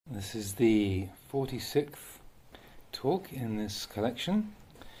This is the 46th talk in this collection,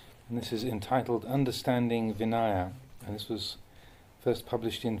 and this is entitled Understanding Vinaya, and this was first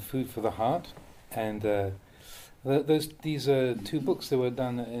published in Food for the Heart, and these are two books that were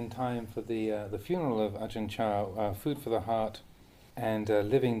done in time for the funeral of Ajahn Chah, Food for the Heart and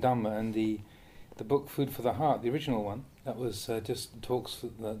Living Dhamma, and the book Food for the Heart, the original one, that was just talks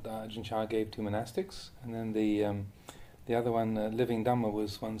that Ajahn Chah gave to monastics, and then the other one, Living Dhamma,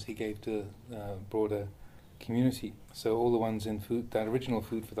 was ones he gave to broader community. So all the ones in that original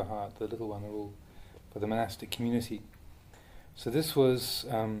Food for the Heart, the little one, are all for the monastic community. So this was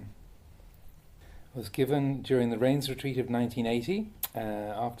given during the Rains Retreat of 1980,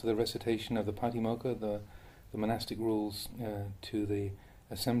 after the recitation of the Patimokkha, the monastic rules, to the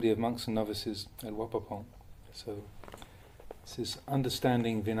Assembly of Monks and Novices at Wapapong. So this is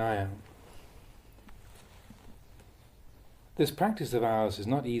Understanding Vinaya. This practice of ours is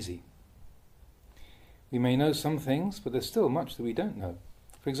not easy. We may know some things, but there's still much that we don't know.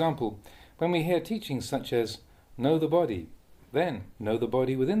 For example, when we hear teachings such as, know the body, then know the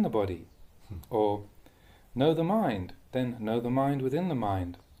body within the body, or know the mind, then know the mind within the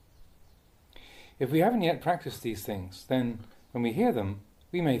mind. If we haven't yet practiced these things, then when we hear them,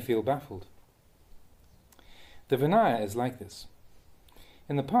 we may feel baffled. The Vinaya is like this.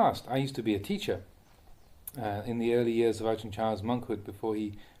 In the past, I used to be a teacher, in the early years of Ajahn Chah's monkhood, before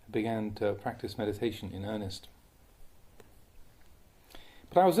he began to practice meditation in earnest.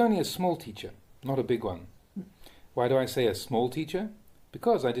 But I was only a small teacher, not a big one. Why do I say a small teacher?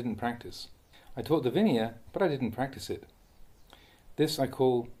 Because I didn't practice. I taught the Vinaya, but I didn't practice it. This I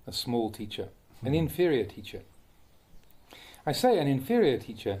call a small teacher, an inferior teacher. I say an inferior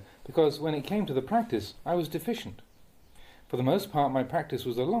teacher because when it came to the practice, I was deficient. For the most part, my practice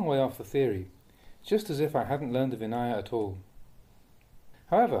was a long way off the theory, just as if I hadn't learned the Vinaya at all.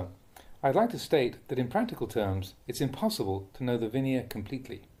 However, I'd like to state that in practical terms, it's impossible to know the Vinaya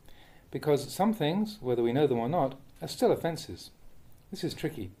completely, because some things, whether we know them or not, are still offences. This is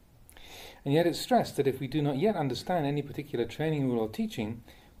tricky. And yet it's stressed that if we do not yet understand any particular training rule or teaching,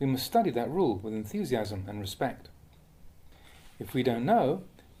 we must study that rule with enthusiasm and respect. If we don't know,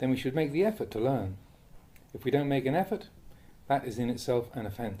 then we should make the effort to learn. If we don't make an effort, that is in itself an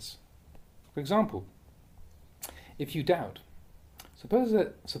offence. For example, if you doubt, suppose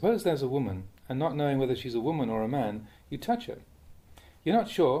there's a woman, and not knowing whether she's a woman or a man, you touch her. You're not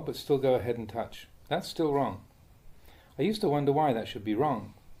sure, but still go ahead and touch. That's still wrong. I used to wonder why that should be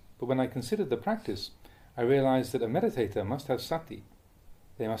wrong, but when I considered the practice, I realized that a meditator must have sati.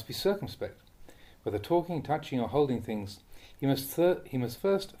 They must be circumspect. Whether talking, touching, or holding things, he must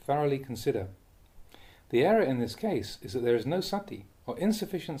first thoroughly consider. The error in this case is that there is no sati, or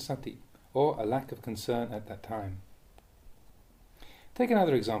insufficient sati, or a lack of concern at that time. Take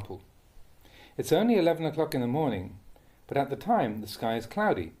another example. It's only 11 o'clock in the morning, but at the time the sky is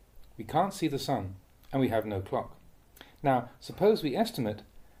cloudy. We can't see the sun, and we have no clock. Now, suppose we estimate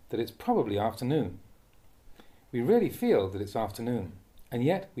that it's probably afternoon. We really feel that it's afternoon, and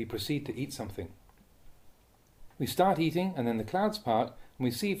yet we proceed to eat something. We start eating, and then the clouds part, and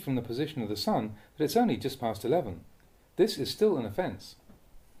we see from the position of the sun that it's only just past 11. This is still an offence.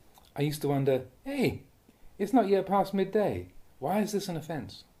 I used to wonder, hey, it's not yet past midday. Why is this an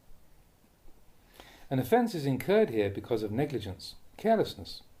offence? An offence is incurred here because of negligence,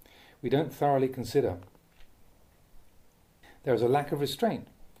 carelessness. We don't thoroughly consider. There is a lack of restraint.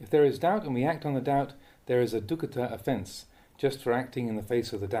 If there is doubt and we act on the doubt, there is a dukkha offence, just for acting in the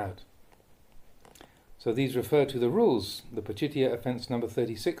face of the doubt. So these refer to the rules, the Pachitya offence number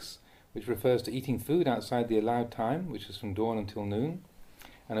 36, which refers to eating food outside the allowed time, which is from dawn until noon.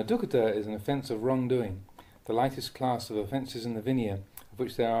 And a dukkha is an offence of wrongdoing, the lightest class of offences in the Vinaya, of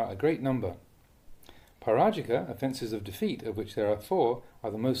which there are a great number. Parajika, offences of defeat, of which there are 4,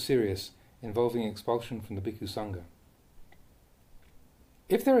 are the most serious, involving expulsion from the Bhikkhu Sangha.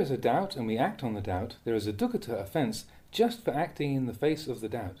 If there is a doubt and we act on the doubt, there is a dukkha offence just for acting in the face of the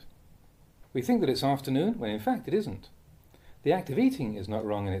doubt. We think that it's afternoon, when in fact it isn't. The act of eating is not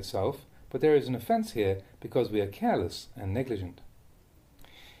wrong in itself, but there is an offence here because we are careless and negligent.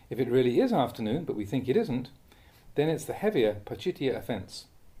 If it really is afternoon, but we think it isn't, then it's the heavier Pachitya offence.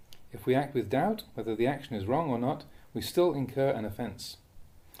 If we act with doubt, whether the action is wrong or not, we still incur an offence.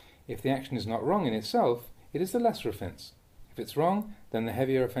 If the action is not wrong in itself, it is the lesser offence. If it's wrong, then the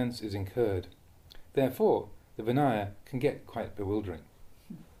heavier offence is incurred. Therefore, the Vinaya can get quite bewildering.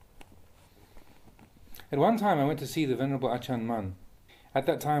 At one time I went to see the Venerable Ajahn Mun. At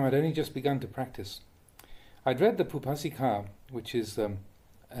that time I'd only just begun to practice. I'd read the Pupasika, which is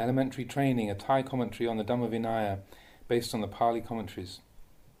elementary training, a Thai commentary on the Dhamma Vinaya based on the Pali commentaries.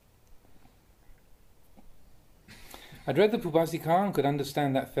 I'd read the Pubasika and could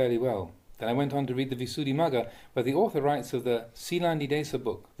understand that fairly well. Then I went on to read the Visuddhimagga, where the author writes of the Sila Nidesa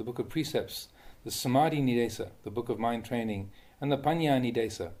book, the book of precepts, the Samadhi Nidesa, the book of mind training, and the Panya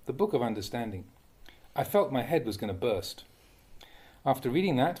Nidesa, the book of understanding. I felt my head was going to burst. After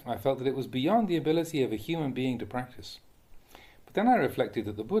reading that, I felt that it was beyond the ability of a human being to practice. But then I reflected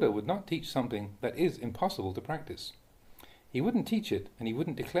that the Buddha would not teach something that is impossible to practice. He wouldn't teach it and he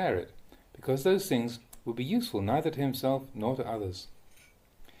wouldn't declare it, because those things would be useful neither to himself nor to others.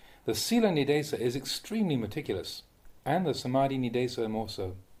 The Sila Nidesa is extremely meticulous, and the Samadhi Nidesa more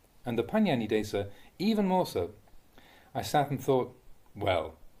so, and the Panya Nidesa even more so. I sat and thought,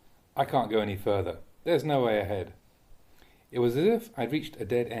 well, I can't go any further. There's no way ahead. It was as if I'd reached a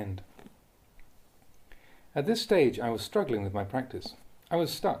dead end. At this stage I was struggling with my practice. I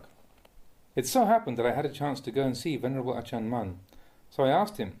was stuck. It so happened that I had a chance to go and see Venerable Ajahn Mun, so I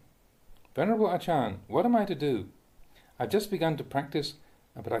asked him, "Venerable Ajahn, what am I to do? I've just begun to practice,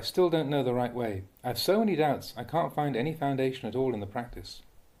 but I still don't know the right way. I have so many doubts, I can't find any foundation at all in the practice."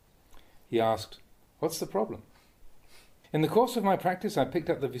 He asked, "What's the problem?" In the course of my practice I picked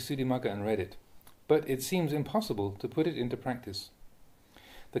up the Visuddhimagga and read it, but it seems impossible to put it into practice.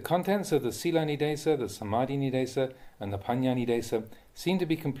 The contents of the Sila Nidesa, the Samadhi Nidesa, and the Panya Nidesa seem to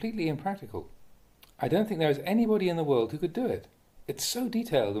be completely impractical. I don't think there is anybody in the world who could do it. It's so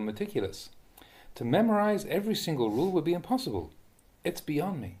detailed and meticulous. To memorize every single rule would be impossible. It's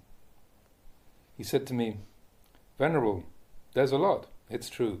beyond me. He said to me, "Venerable, there's a lot, it's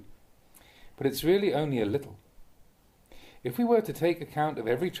true, but it's really only a little. If we were to take account of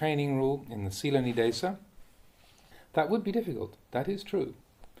every training rule in the Sila Nidesa, that would be difficult, that is true.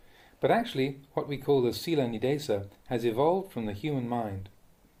 But actually, what we call the Sila Nidesa has evolved from the human mind.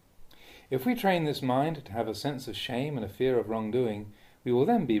 If we train this mind to have a sense of shame and a fear of wrongdoing, we will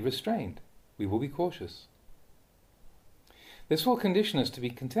then be restrained. We will be cautious. This will condition us to be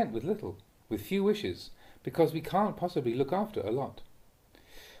content with little, with few wishes, because we can't possibly look after a lot.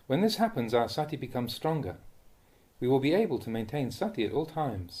 When this happens, our sati becomes stronger. We will be able to maintain sati at all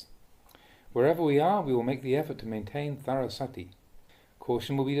times. Wherever we are, we will make the effort to maintain thorough sati.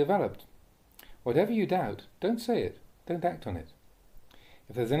 Caution will be developed. Whatever you doubt, don't say it, don't act on it.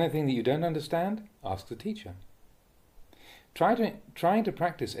 If there's anything that you don't understand, ask the teacher. Trying to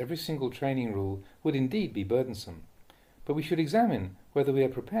practice every single training rule would indeed be burdensome, but we should examine whether we are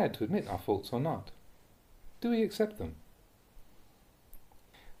prepared to admit our faults or not. Do we accept them?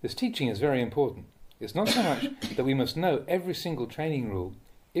 This teaching is very important. It's not so much that we must know every single training rule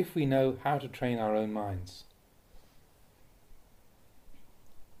if we know how to train our own minds.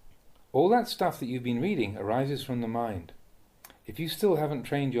 All that stuff that you've been reading arises from the mind. If you still haven't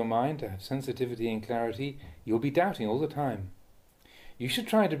trained your mind to have sensitivity and clarity, you'll be doubting all the time. You should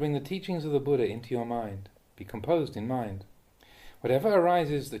try to bring the teachings of the Buddha into your mind. Be composed in mind. Whatever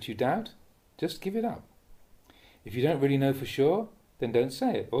arises that you doubt, just give it up. If you don't really know for sure, then don't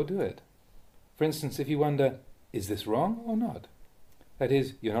say it or do it. For instance, if you wonder, is this wrong or not? That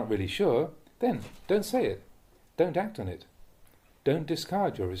is, you're not really sure, then don't say it. Don't act on it. Don't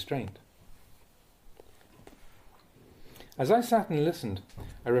discard your restraint. As I sat and listened,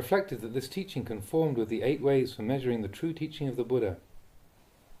 I reflected that this teaching conformed with the 8 ways for measuring the true teaching of the Buddha.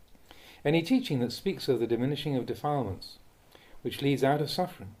 Any teaching that speaks of the diminishing of defilements, which leads out of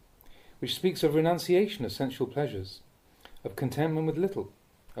suffering, which speaks of renunciation of sensual pleasures, of contentment with little,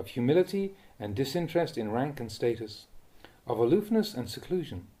 of humility and disinterest in rank and status, of aloofness and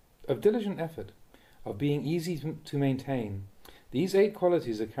seclusion, of diligent effort, of being easy to maintain. These 8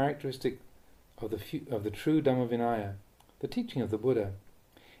 qualities are characteristic of the true Dhamma Vinaya, the teaching of the Buddha.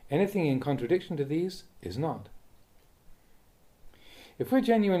 Anything in contradiction to these is not. If we're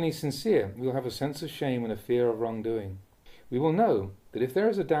genuinely sincere, we will have a sense of shame and a fear of wrongdoing. We will know that if there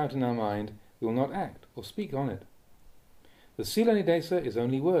is a doubt in our mind, we will not act or speak on it. The Sila Nidesa is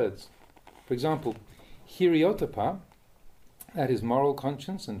only words. For example, Hiriotapa, that is moral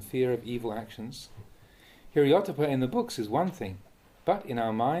conscience and fear of evil actions. Hiriotapa in the books is one thing, but in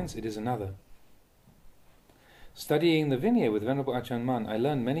our minds it is another. Studying the Vinaya with Venerable Ajahn Mun, I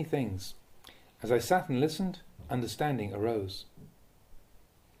learned many things. As I sat and listened, understanding arose.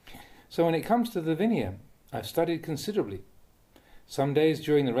 So when it comes to the Vinaya, I've studied considerably. Some days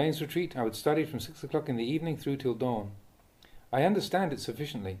during the rains retreat, I would study from 6 o'clock in the evening through till dawn. I understand it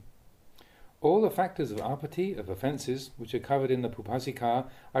sufficiently. All the factors of apathy, of offences, which are covered in the Pupasika,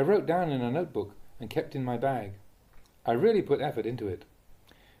 I wrote down in a notebook and kept in my bag. I really put effort into it.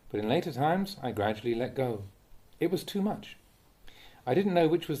 But in later times, I gradually let go. It was too much. I didn't know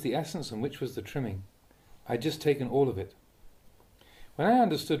which was the essence and which was the trimming. I'd just taken all of it. When I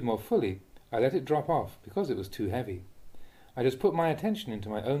understood more fully, I let it drop off because it was too heavy. I just put my attention into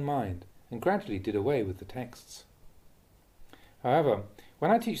my own mind and gradually did away with the texts. However,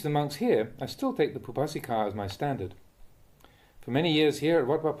 when I teach the monks here, I still take the Pupasika as my standard. For many years here at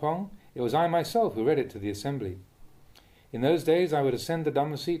Wat Pah Pong, it was I myself who read it to the assembly. In those days I would ascend the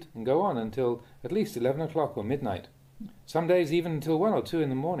Dhamma seat and go on until at least 11 o'clock or midnight, some days even until 1 or 2 in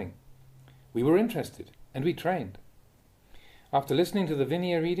the morning. We were interested, and we trained. After listening to the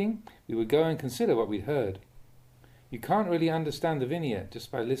Vinaya reading, we would go and consider what we'd heard. You can't really understand the Vinaya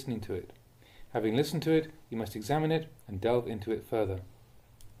just by listening to it. Having listened to it, you must examine it and delve into it further.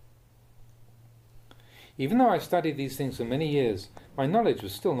 Even though I studied these things for many years, my knowledge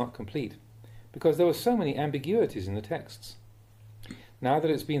was still not complete, because there were so many ambiguities in the texts. Now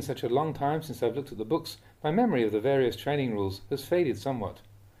that it's been such a long time since I've looked at the books, my memory of the various training rules has faded somewhat.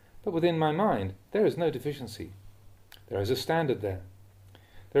 But within my mind, there is no deficiency. There is a standard there.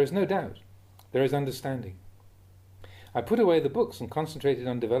 There is no doubt. There is understanding. I put away the books and concentrated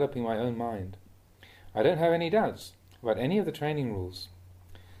on developing my own mind. I don't have any doubts about any of the training rules.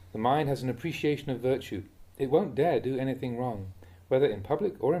 The mind has an appreciation of virtue. It won't dare do anything wrong, whether in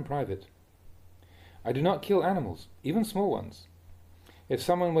public or in private. I do not kill animals, even small ones. If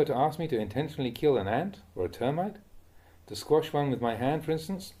someone were to ask me to intentionally kill an ant or a termite, to squash one with my hand, for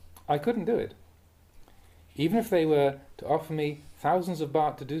instance, I couldn't do it. Even if they were to offer me thousands of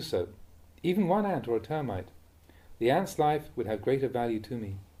baht to do so, even one ant or a termite, the ant's life would have greater value to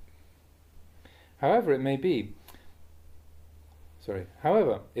me. However, it may be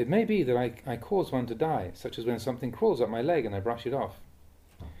that I cause one to die, such as when something crawls up my leg and I brush it off.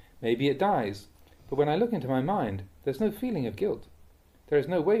 Maybe it dies, but when I look into my mind, there's no feeling of guilt. There is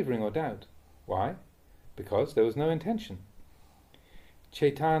no wavering or doubt. Why? Because there was no intention.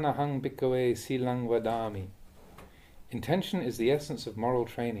 Caitanahang bhikkhave silang vadami. Intention is the essence of moral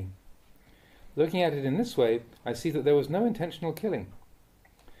training. Looking at it in this way, I see that there was no intentional killing.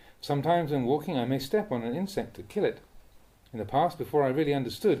 Sometimes when walking I may step on an insect to kill it. In the past, before I really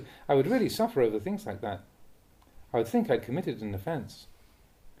understood, I would really suffer over things like that. I would think I'd committed an offence.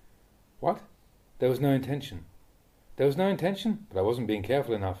 What? There was no intention. There was no intention, but I wasn't being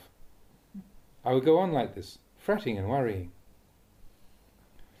careful enough. I would go on like this, fretting and worrying.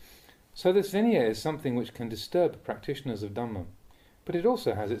 So this Vinaya is something which can disturb practitioners of Dhamma, but it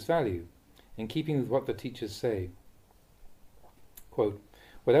also has its value, in keeping with what the teachers say. Quote,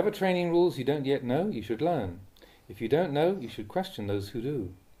 whatever training rules you don't yet know, you should learn. If you don't know, you should question those who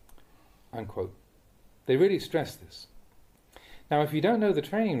do. Unquote. They really stress this. Now, if you don't know the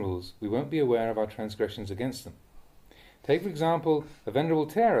training rules, we won't be aware of our transgressions against them. Take, for example, a venerable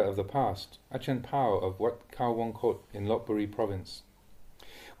Thera of the past, Ajahn of Wat Khao Wong Kot in Lopburi province.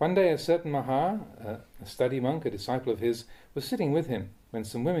 One day a certain Maha, a study monk, a disciple of his, was sitting with him when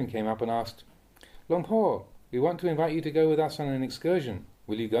some women came up and asked, Luang Por, we want to invite you to go with us on an excursion.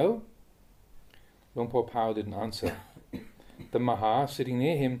 Will you go? Luang Por Pao didn't answer. The Maha, sitting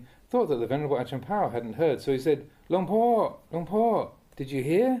near him, thought that the Venerable Ajahn Pao hadn't heard, so he said, Luang Por, did you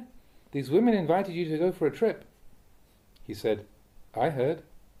hear? These women invited you to go for a trip. He said, I heard.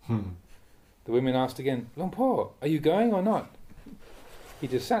 The women asked again, Luang Por, are you going or not? He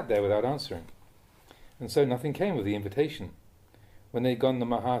just sat there without answering. And so nothing came of the invitation. When they'd gone, the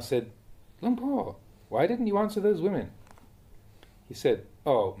Maha said, Luang Por, why didn't you answer those women? He said,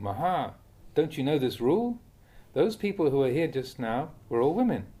 Oh, Maha, don't you know this rule? Those people who are here just now were all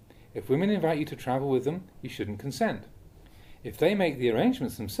women. If women invite you to travel with them, you shouldn't consent. If they make the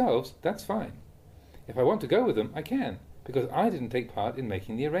arrangements themselves, that's fine. If I want to go with them, I can, because I didn't take part in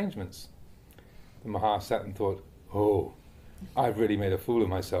making the arrangements. The Maha sat and thought, Oh, I've really made a fool of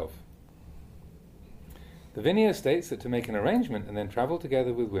myself. The Vinaya states that to make an arrangement and then travel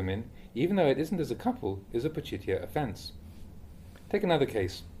together with women, even though it isn't as a couple, is a pachitya offence. Take another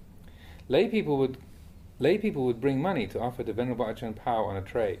case. Lay people would bring money to offer to Venerable Ajahn Pao on a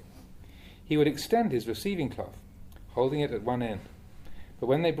tray. He would extend his receiving cloth, holding it at one end. But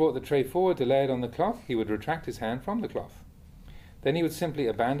when they brought the tray forward to lay it on the cloth, he would retract his hand from the cloth. Then he would simply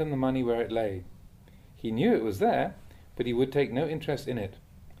abandon the money where it lay. He knew it was there, but he would take no interest in it.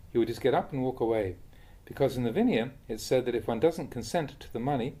 He would just get up and walk away, because in the Vinaya it's said that if one doesn't consent to the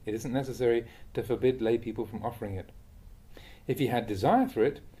money, it isn't necessary to forbid lay people from offering it. If he had desire for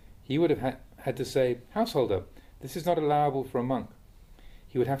it, he would have had to say, Householder, this is not allowable for a monk.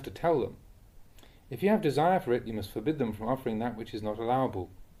 He would have to tell them. If you have desire for it, you must forbid them from offering that which is not allowable.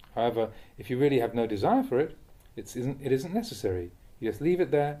 However, if you really have no desire for it, it isn't necessary. You just leave it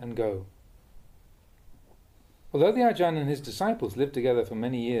there and go. Although the Ajahn and his disciples lived together for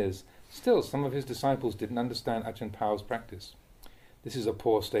many years, still some of his disciples didn't understand Ajahn Pao's practice. This is a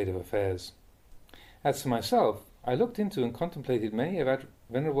poor state of affairs. As for myself, I looked into and contemplated many of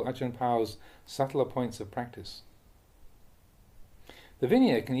Venerable Ajahn Pao's subtler points of practice. The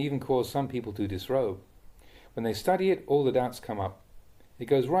Vinaya can even cause some people to disrobe. When they study it, all the doubts come up. It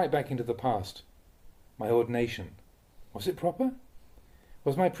goes right back into the past. My ordination. Was it proper?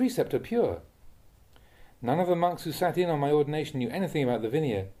 Was my preceptor pure? None of the monks who sat in on my ordination knew anything about the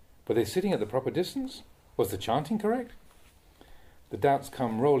Vinaya. Were they sitting at the proper distance? Was the chanting correct? The doubts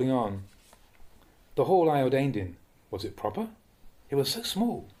come rolling on. The hall I ordained in, was it proper? It was so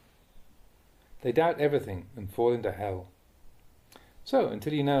small. They doubt everything and fall into hell. So,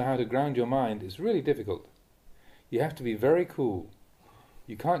 until you know how to ground your mind, it's really difficult. You have to be very cool.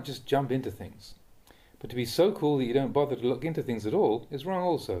 You can't just jump into things. But to be so cool that you don't bother to look into things at all is wrong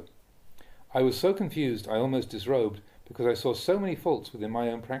also. I was so confused I almost disrobed because I saw so many faults within my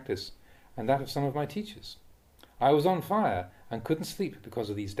own practice and that of some of my teachers. I was on fire and couldn't sleep because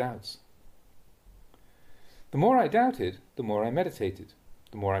of these doubts. The more I doubted, the more I meditated,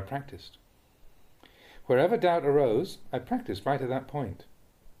 the more I practiced. Wherever doubt arose, I practiced right at that point.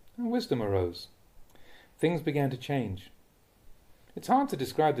 And wisdom arose. Things began to change. It's hard to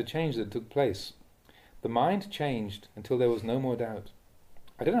describe the change that took place. The mind changed until there was no more doubt.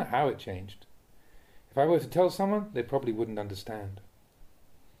 I don't know how it changed. If I were to tell someone, they probably wouldn't understand.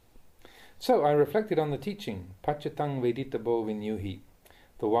 So I reflected on the teaching, Pachatang Veditabo Vinyuhi.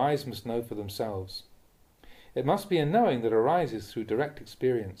 The wise must know for themselves. It must be a knowing that arises through direct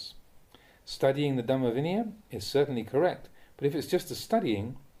experience. Studying the Dhamma Vinaya is certainly correct, but if it's just a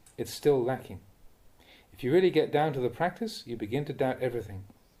studying, it's still lacking. If you really get down to the practice, you begin to doubt everything.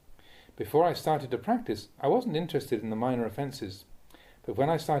 Before I started to practice, I wasn't interested in the minor offences, but when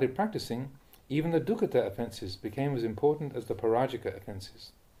I started practicing, even the dukkata offences became as important as the parajika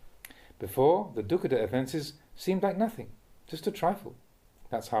offences. Before, the dukkata offences seemed like nothing, just a trifle.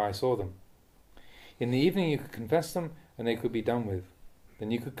 That's how I saw them. In the evening you could confess them and they could be done with.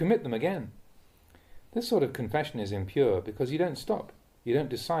 Then you could commit them again. This sort of confession is impure because you don't stop. You don't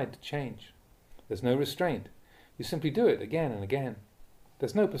decide to change. There's no restraint. You simply do it again and again.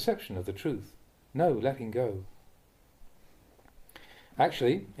 There's no perception of the truth. No letting go.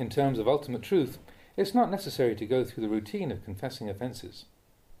 Actually, in terms of ultimate truth, it's not necessary to go through the routine of confessing offences.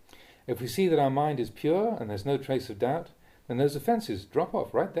 If we see that our mind is pure and there's no trace of doubt, then those offences drop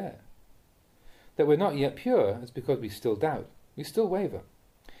off right there. That we're not yet pure is because we still doubt. We still waver.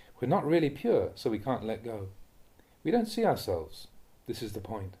 We're not really pure, so we can't let go. We don't see ourselves. This is the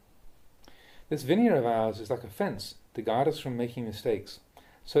point. This Vinaya of ours is like a fence to guard us from making mistakes,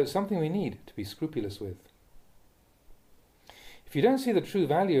 so it's something we need to be scrupulous with. If you don't see the true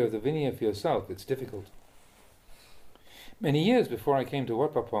value of the Vinaya for yourself, it's difficult. Many years before I came to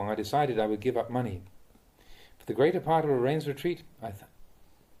Wat Pah Pong, I decided I would give up money. For the greater part of a rains retreat, I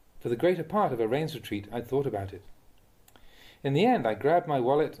thought about it. In the end, I grabbed my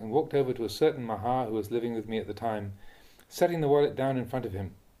wallet and walked over to a certain Maha who was living with me at the time, setting the wallet down in front of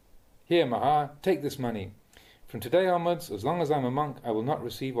him. Here, Maha, take this money. From today onwards, as long as I'm a monk, I will not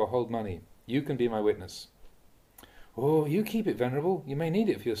receive or hold money. You can be my witness. Oh, you keep it, Venerable. You may need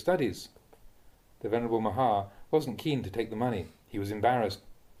it for your studies. The Venerable Maha wasn't keen to take the money. He was embarrassed.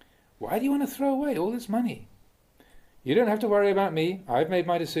 Why do you want to throw away all this money? You don't have to worry about me. I've made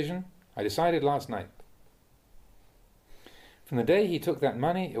my decision. I decided last night. From the day he took that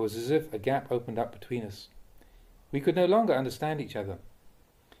money, it was as if a gap opened up between us. We could no longer understand each other.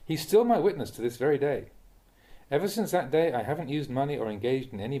 He's still my witness to this very day. Ever since that day, I haven't used money or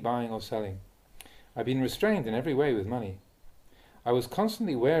engaged in any buying or selling. I've been restrained in every way with money. I was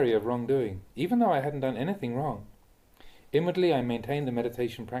constantly wary of wrongdoing, even though I hadn't done anything wrong. Inwardly, I maintained the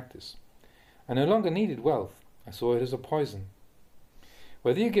meditation practice. I no longer needed wealth. I saw it as a poison.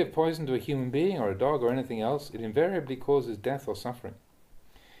 Whether you give poison to a human being or a dog or anything else, it invariably causes death or suffering.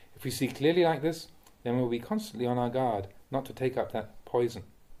 If we see clearly like this, then we'll be constantly on our guard not to take up that poison.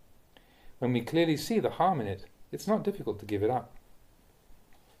 When we clearly see the harm in it, it's not difficult to give it up.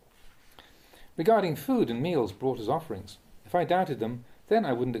 Regarding food and meals brought as offerings, if I doubted them, then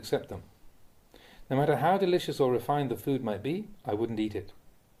I wouldn't accept them. No matter how delicious or refined the food might be, I wouldn't eat it.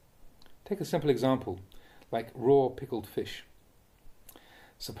 Take a simple example, like raw pickled fish.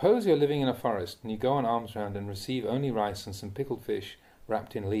 Suppose you're living in a forest and you go on alms round and receive only rice and some pickled fish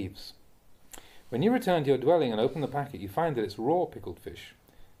wrapped in leaves. When you return to your dwelling and open the packet, you find that it's raw pickled fish.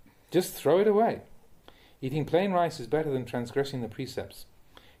 Just throw it away. Eating plain rice is better than transgressing the precepts.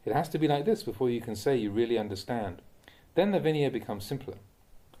 It has to be like this before you can say you really understand. Then the Vinaya becomes simpler.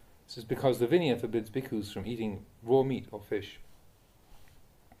 This is because the Vinaya forbids bhikkhus from eating raw meat or fish.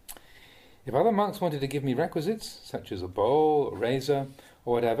 If other monks wanted to give me requisites, such as a bowl, a razor,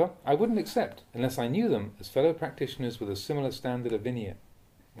 or whatever, I wouldn't accept unless I knew them as fellow practitioners with a similar standard of Vinaya.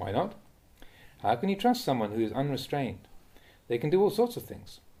 Why not? How can you trust someone who is unrestrained? They can do all sorts of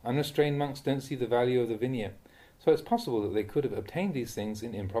things. Unrestrained monks don't see the value of the Vinaya, so it's possible that they could have obtained these things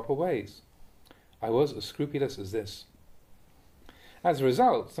in improper ways. I was as scrupulous as this. As a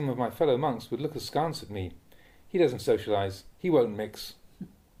result, some of my fellow monks would look askance at me. He doesn't socialize. He won't mix.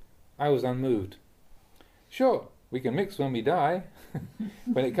 I was unmoved. Sure, we can mix when we die.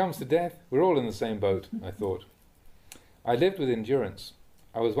 When it comes to death, we're all in the same boat, I thought. I lived with endurance.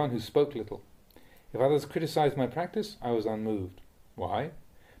 I was one who spoke little. If others criticized my practice, I was unmoved. Why?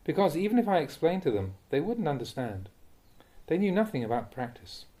 Because even if I explained to them, they wouldn't understand. They knew nothing about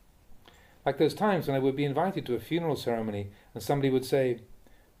practice. Like those times when I would be invited to a funeral ceremony and somebody would say,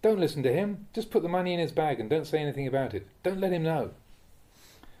 "Don't listen to him, just put the money in his bag and don't say anything about it. Don't let him know."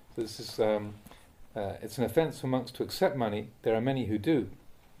 This is, it's an offence for monks to accept money. There are many who do.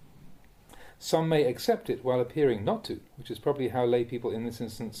 Some may accept it while appearing not to, which is probably how lay people in this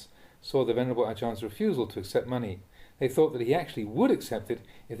instance saw the Venerable Ajahn's refusal to accept money. They thought that he actually would accept it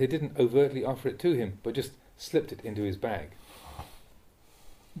if they didn't overtly offer it to him, but just slipped it into his bag.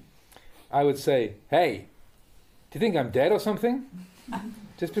 I would say, "Hey, do you think I'm dead or something?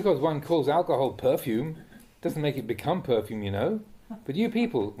 Just because one calls alcohol perfume doesn't make it become perfume, you know. But you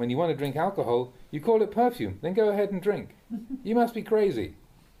people, when you want to drink alcohol, you call it perfume, then go ahead and drink. You must be crazy."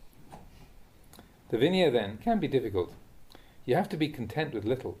 The Vinaya, then, can be difficult. You have to be content with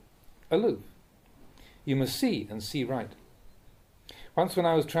little, aloof. You must see and see right. Once when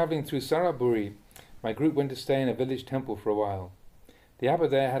I was travelling through Saraburi, my group went to stay in a village temple for a while. The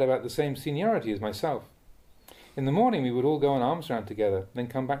abbot there had about the same seniority as myself. In the morning we would all go on alms round together, then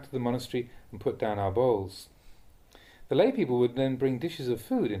come back to the monastery and put down our bowls. The lay people would then bring dishes of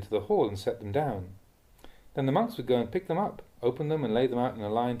food into the hall and set them down. Then the monks would go and pick them up, open them and lay them out in a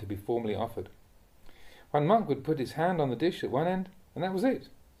line to be formally offered. One monk would put his hand on the dish at one end, and that was it.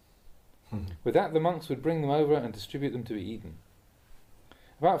 With that the monks would bring them over and distribute them to be eaten.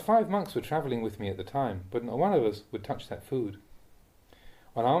 About 5 monks were travelling with me at the time, but not one of us would touch that food.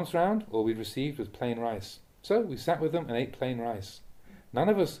 On alms round, all we received was plain rice. So we sat with them and ate plain rice. None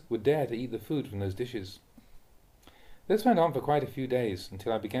of us would dare to eat the food from those dishes. This went on for quite a few days,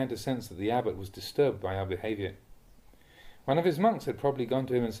 until I began to sense that the abbot was disturbed by our behaviour. One of his monks had probably gone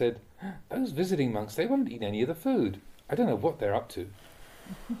to him and said, "Those visiting monks, they won't eat any of the food. I don't know what they're up to."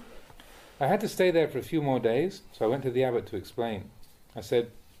 I had to stay there for a few more days, so I went to the abbot to explain. I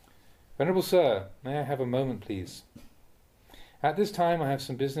said, "Venerable Sir, may I have a moment, please? At this time I have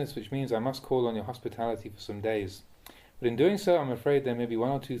some business which means I must call on your hospitality for some days. But in doing so I'm afraid there may be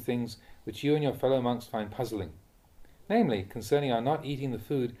 1 or 2 things which you and your fellow monks find puzzling. Namely, concerning our not eating the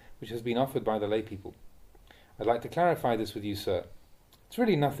food which has been offered by the lay people. I'd like to clarify this with you, sir. It's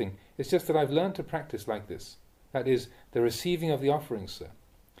really nothing, it's just that I've learned to practice like this. That is, the receiving of the offerings, sir.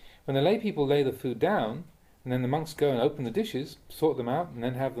 When the lay people lay the food down, and then the monks go and open the dishes, sort them out, and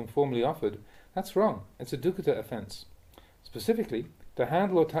then have them formally offered, that's wrong. It's a dukkata offence. Specifically, to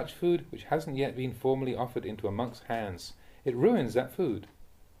handle or touch food which hasn't yet been formally offered into a monk's hands. It ruins that food.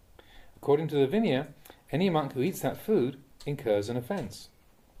 According to the Vinaya, any monk who eats that food incurs an offence.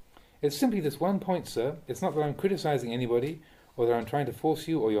 It's simply this one point, sir. It's not that I'm criticising anybody, or that I'm trying to force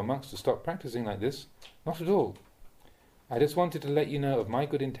you or your monks to stop practising like this. Not at all. I just wanted to let you know of my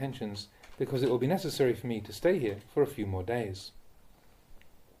good intentions, because it will be necessary for me to stay here for a few more days."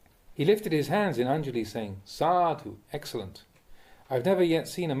 He lifted his hands in Anjali, saying, "Sadhu, excellent. I've never yet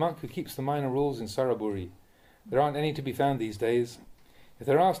seen a monk who keeps the minor rules in Saraburi. There aren't any to be found these days. If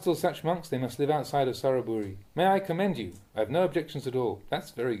there are still such monks, they must live outside of Saraburi. May I commend you? I have no objections at all.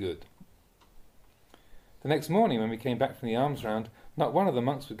 That's very good." The next morning, when we came back from the alms round, not one of the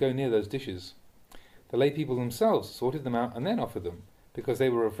monks would go near those dishes. The lay people themselves sorted them out and then offered them, because they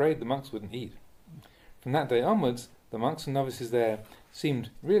were afraid the monks wouldn't eat. From that day onwards, the monks and novices there seemed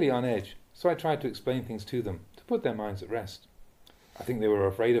really on edge, so I tried to explain things to them, to put their minds at rest. I think they were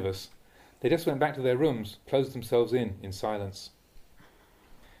afraid of us. They just went back to their rooms, closed themselves in silence.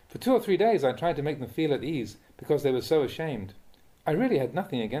 For 2 or 3 days I tried to make them feel at ease, because they were so ashamed. I really had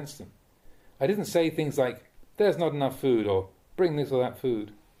nothing against them. I didn't say things like, "There's not enough food," or "Bring this or that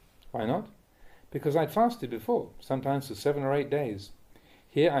food." Why not? Because I'd fasted before, sometimes for 7 or 8 days.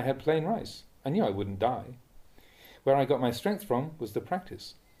 Here I had plain rice. I knew I wouldn't die. Where I got my strength from was the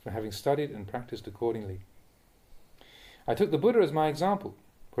practice, from having studied and practiced accordingly. I took the Buddha as my example.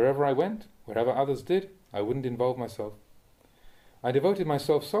 Wherever I went, wherever others did, I wouldn't involve myself. I devoted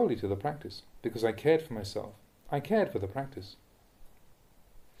myself solely to the practice, because I cared for myself. I cared for the practice.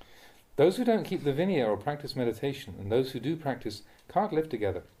 Those who don't keep the Vinaya or practice meditation, and those who do practice, can't live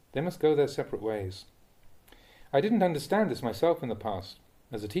together. They must go their separate ways. I didn't understand this myself in the past.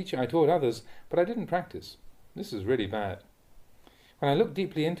 As a teacher I taught others, but I didn't practice. This is really bad. When I looked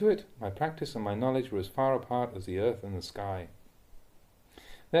deeply into it, my practice and my knowledge were as far apart as the earth and the sky.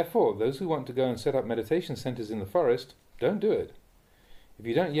 Therefore, those who want to go and set up meditation centers in the forest, don't do it. If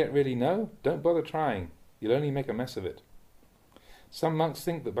you don't yet really know, don't bother trying. You'll only make a mess of it. Some monks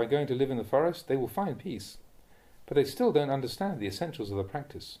think that by going to live in the forest they will find peace, but they still don't understand the essentials of the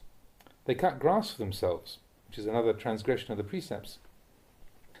practice. They cut grass for themselves, which is another transgression of the precepts.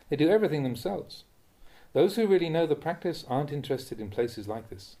 They do everything themselves. Those who really know the practice aren't interested in places like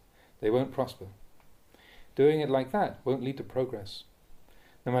this. They won't prosper. Doing it like that won't lead to progress.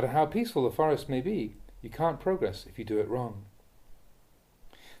 No matter how peaceful the forest may be, you can't progress if you do it wrong.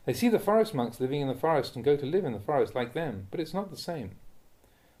 They see the forest monks living in the forest and go to live in the forest like them, but it's not the same.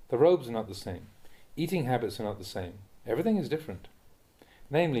 The robes are not the same. Eating habits are not the same. Everything is different.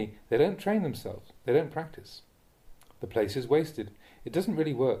 Namely, they don't train themselves. They don't practice. The place is wasted. It doesn't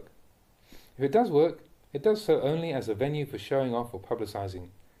really work. If it does work, it does so only as a venue for showing off or publicizing,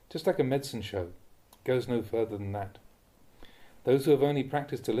 just like a medicine show. It goes no further than that. Those who have only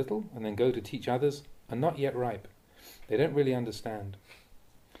practiced a little and then go to teach others are not yet ripe. They don't really understand.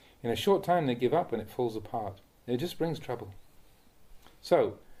 In a short time they give up and it falls apart. It just brings trouble.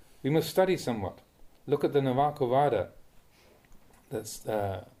 So, we must study somewhat. Look at the Navakovada. That's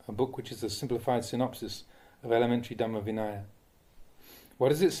a book which is a simplified synopsis of elementary Dhamma Vinaya. What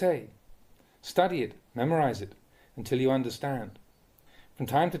does it say? Study it, memorize it, until you understand. From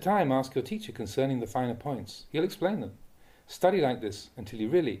time to time ask your teacher concerning the finer points. He'll explain them. Study like this until you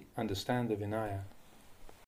really understand the Vinaya.